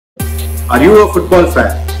Are you a football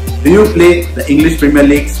fan? Do you play the English Premier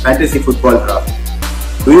League's fantasy football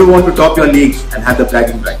draft? Do you want to top your leagues and have the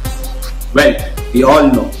bragging rights? Well, we all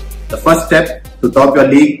know the first step to top your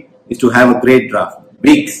league is to have a great draft.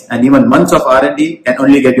 Weeks and even months of R&D can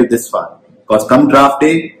only get you this far, because come draft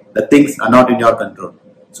day, the things are not in your control.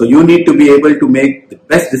 So you need to be able to make the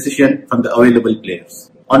best decision from the available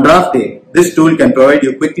players. On draft day, this tool can provide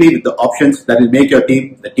you quickly with the options that will make your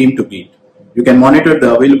team the team to beat. You can monitor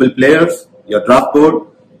the available players, your draft board,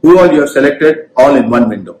 who all you have selected, all in one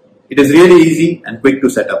window. It is really easy and quick to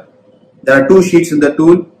set up. There are two sheets in the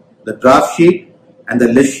tool, the draft sheet and the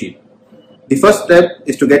list sheet. The first step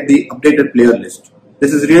is to get the updated player list.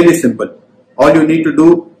 This is really simple. All you need to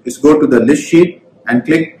do is go to the list sheet and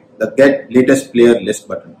click the Get Latest Player List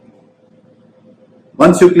button.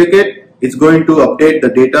 Once you click it, it's going to update the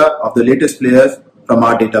data of the latest players from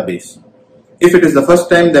our database. If it is the first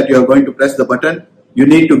time that you are going to press the button, you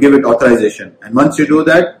need to give it authorization, and once you do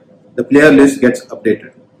that, the player list gets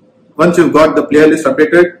updated. Once you've got the player list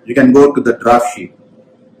updated, you can go to the draft sheet.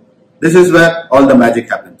 This is where all the magic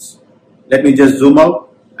happens. Let me just zoom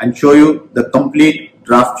out and show you the complete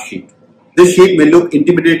draft sheet. This sheet may look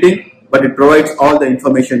intimidating, but it provides all the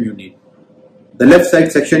information you need. The left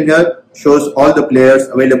side section here shows all the players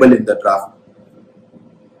available in the draft.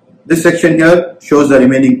 This section here shows the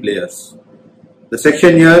remaining players. The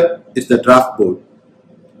section here is the draft board.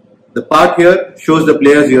 The part here shows the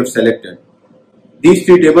players you have selected. These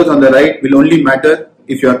three tables on the right will only matter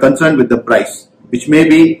if you are concerned with the price, which may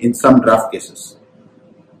be in some draft cases.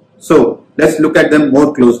 So let's look at them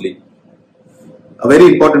more closely. A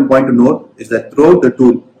very important point to note is that throughout the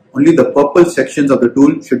tool, only the purple sections of the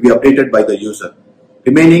tool should be updated by the user.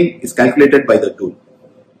 Remaining is calculated by the tool.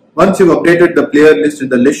 Once you've updated the player list in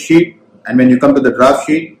the list sheet, and when you come to the draft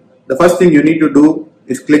sheet, the first thing you need to do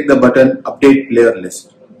is click the button Update Player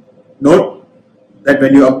List. Note that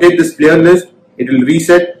when you update this player list, it will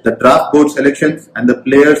reset the draft board selections and the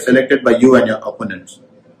players selected by you and your opponents.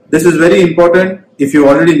 This is very important if you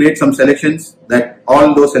already made some selections, that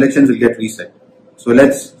all those selections will get reset. So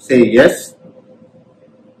let's say yes.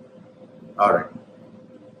 Alright.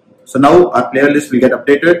 So now our player list will get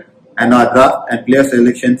updated and our draft and player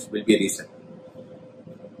selections will be reset.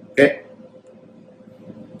 Okay.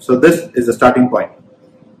 So this is the starting point.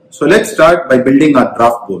 So let's start by building our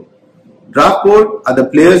draft board. Draft board are the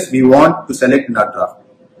players we want to select in our draft.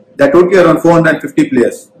 There are totally around 450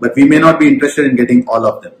 players, but we may not be interested in getting all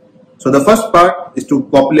of them. So the first part is to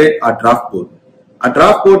populate our draft board. Our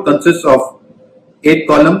draft board consists of 8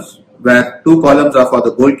 columns, where 2 columns are for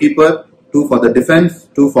the goalkeeper, 2 for the defense,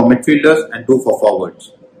 2 for midfielders and 2 for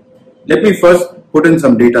forwards. Let me first put in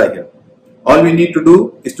some data here. All we need to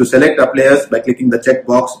do is to select our players by clicking the check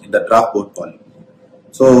box in the draft board column.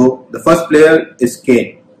 So the first player is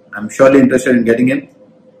Kane. I'm surely interested in getting him.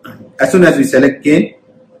 As soon as we select Kane,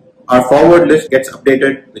 our forward list gets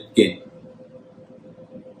updated with Kane.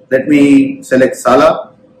 Let me select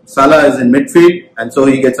Salah. Salah is in midfield, and so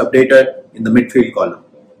he gets updated in the midfield column.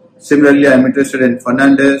 Similarly, I'm interested in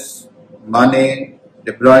Fernandes, Mane,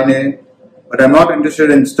 De Bruyne, but I'm not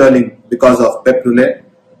interested in Sterling because of Populate,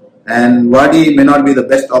 and Vardy may not be the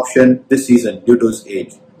best option this season due to his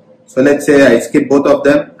age. So let's say I skip both of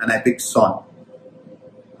them and I pick Son.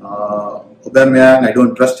 Aubameyang, I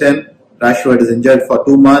don't trust him. Rashford is injured for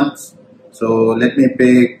 2 months. So let me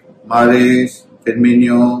pick Mahrez,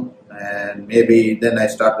 Firmino, and maybe then I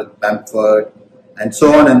start with Bamford, and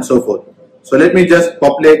so on and so forth. So let me just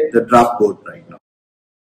populate the draft board right now.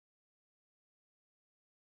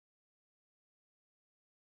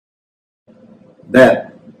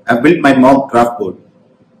 There, I've built my mock draft board.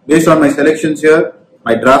 Based on my selections here,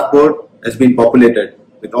 my draft board has been populated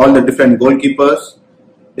with all the different goalkeepers,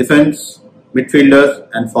 defense, midfielders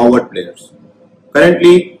and forward players.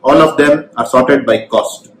 Currently, all of them are sorted by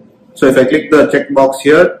cost. So if I click the checkbox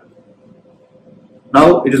here,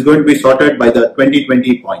 now it is going to be sorted by the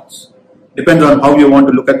 2020 points. Depends on how you want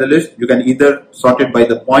to look at the list. You can either sort it by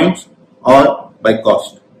the points or by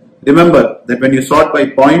cost. Remember that when you sort by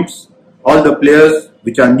points, all the players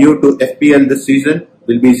which are new to FPL this season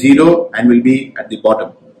will be 0 and will be at the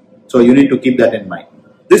bottom. So you need to keep that in mind.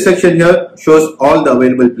 This section here shows all the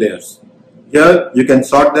available players. Here you can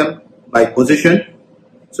sort them by position.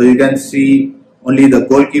 So you can see only the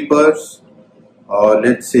goalkeepers, or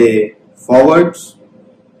let's say forwards,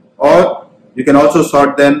 or you can also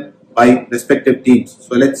sort them by respective teams.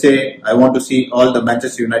 So let's say I want to see all the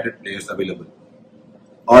Manchester United players available.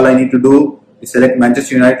 All I need to do is select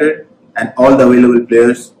Manchester United and all the available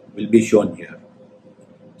players will be shown here.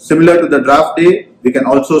 Similar to the draft day, we can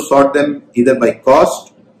also sort them either by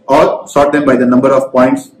cost or sort them by the number of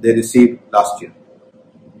points they received last year.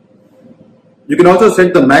 You can also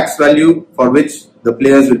set the max value for which the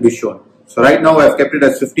players will be shown. So right now I have kept it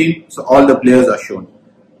as 15, so all the players are shown.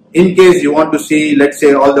 In case you want to see, let's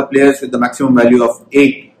say, all the players with the maximum value of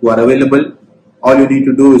 8 who are available, all you need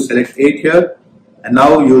to do is select 8 here, and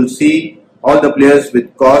now you will see all the players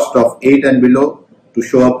with cost of 8 and below to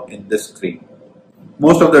show up in this screen.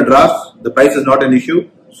 Most of the drafts, the price is not an issue,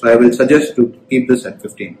 so I will suggest to keep this at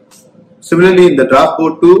 15. Similarly, in the draft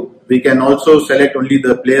board too, we can also select only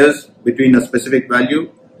the players between a specific value.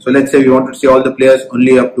 So let's say we want to see all the players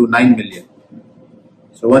only up to 9 million.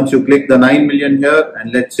 So once you click the 9 million here,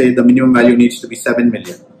 and let's say the minimum value needs to be 7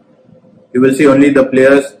 million, you will see only the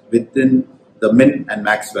players within the min and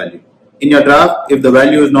max value. In your draft, if the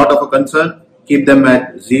value is not of a concern, keep them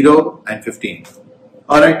at 0 and 15.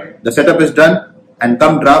 Alright, the setup is done, and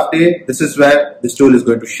come draft day, this is where this tool is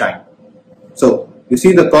going to shine. So you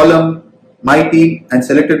see the column My Team and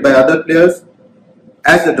selected by other players.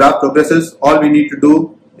 As the draft progresses, all we need to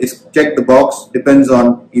do is check the box depends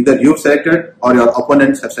on either you've selected or your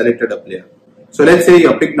opponents have selected a player. So let's say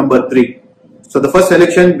your pick number 3. So the first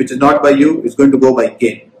selection, which is not by you, is going to go by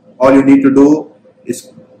Kane. All you need to do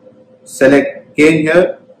is select Kane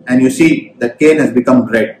here, and you see that Kane has become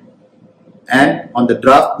red. And on the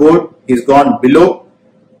draft board, he's gone below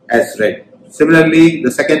as red. Similarly,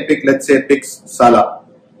 the second pick, let's say, picks Salah.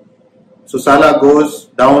 So Salah goes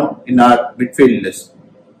down in our midfield list.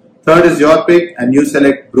 Third is your pick, and you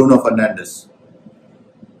select Bruno Fernandes.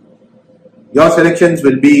 Your selections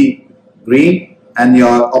will be green and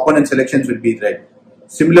your opponent selections will be red.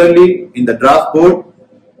 Similarly, in the draft board,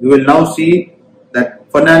 you will now see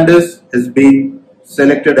that Fernandes has been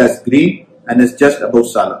selected as green and is just above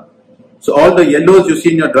Salah. So all the yellows you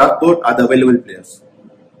see in your draft board are the available players.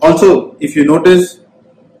 Also, if you notice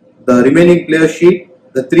the remaining player sheet,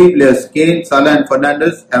 the 3 players, Kane, Salah and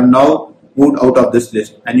Fernandes, have now moved out of this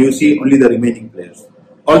list, and you see only the remaining players.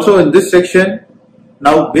 Also in this section,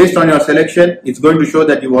 now based on your selection, it's going to show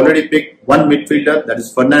that you've already picked one midfielder, that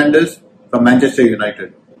is Fernandes from Manchester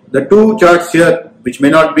United. The 2 charts here, which may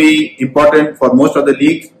not be important for most of the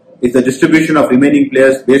leagues, is the distribution of remaining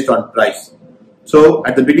players based on price. So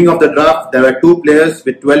at the beginning of the draft, there were 2 players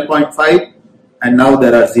with 12.5 and now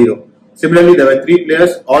there are 0. Similarly, there were 3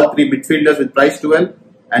 players, all 3 midfielders with price 12,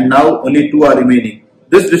 and now only 2 are remaining.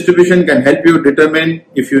 This distribution can help you determine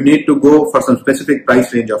if you need to go for some specific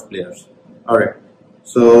price range of players. Alright,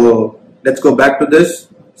 so let's go back to this.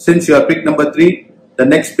 Since you are pick number 3, the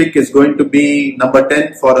next pick is going to be number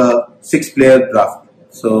 10 for a 6-player draft.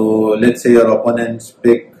 So let's say your opponent's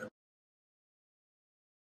pick.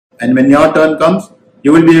 And when your turn comes,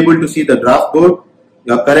 you will be able to see the draft board,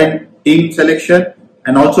 your current team selection,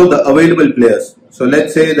 and also the available players. So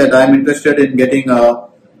let's say that I am interested in getting a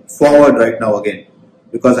forward right now again,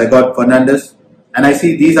 because I got Fernandes, and I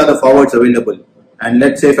see these are the forwards available. And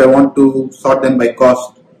let's say if I want to sort them by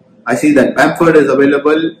cost, I see that Bamford is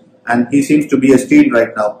available and he seems to be a steal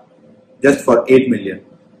right now, just for 8 million.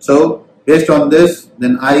 So based on this,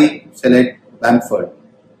 then I select Bamford.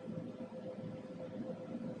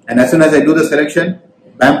 And as soon as I do the selection,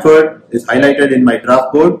 Bamford is highlighted in my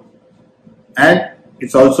draft board and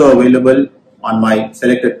it's also available on my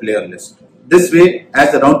selected player list. This way,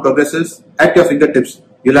 as the round progresses, at your fingertips,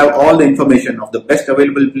 you'll have all the information of the best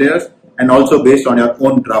available players and also based on your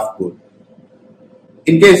own draft board.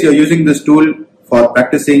 In case you're using this tool for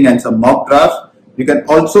practicing and some mock drafts, you can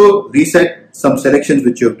also reset some selections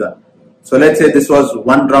which you've done. So let's say this was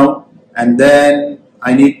one round and then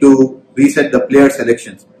I need to reset the player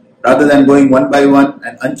selections. Rather than going one by one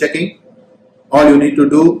and unchecking, all you need to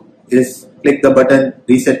do is click the button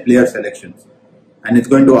Reset Player Selections. And it's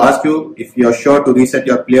going to ask you if you're sure to reset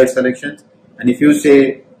your player selections. And if you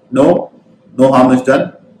say no, no harm is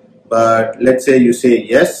done. But let's say you say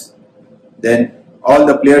yes, then all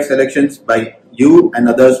the player selections by you and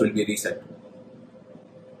others will be reset.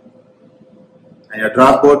 And your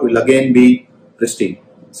draft board will again be pristine.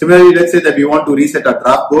 Similarly, let's say that we want to reset our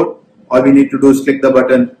draft board. All we need to do is click the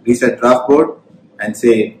button Reset Draft Board and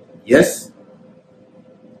say yes.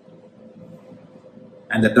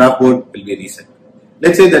 And the draft board will be reset.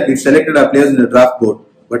 Let's say that we've selected our players in the draft board,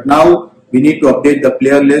 but now we need to update the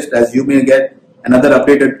player list, as you may get another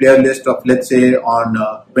updated player list of, let's say, on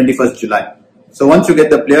 21st July. So once you get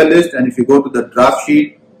the player list and if you go to the draft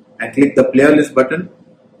sheet and click the player list button,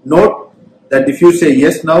 note that if you say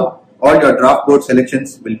yes now, all your draft board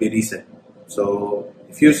selections will be reset. So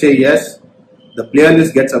if you say yes, the player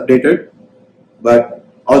list gets updated, but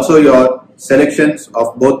also your selections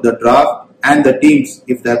of both the draft and the teams,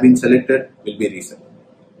 if they have been selected, will be reset.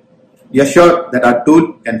 We are sure that our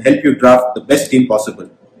tool can help you draft the best team possible.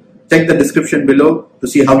 Check the description below to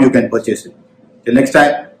see how you can purchase it. Till next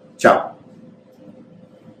time, ciao.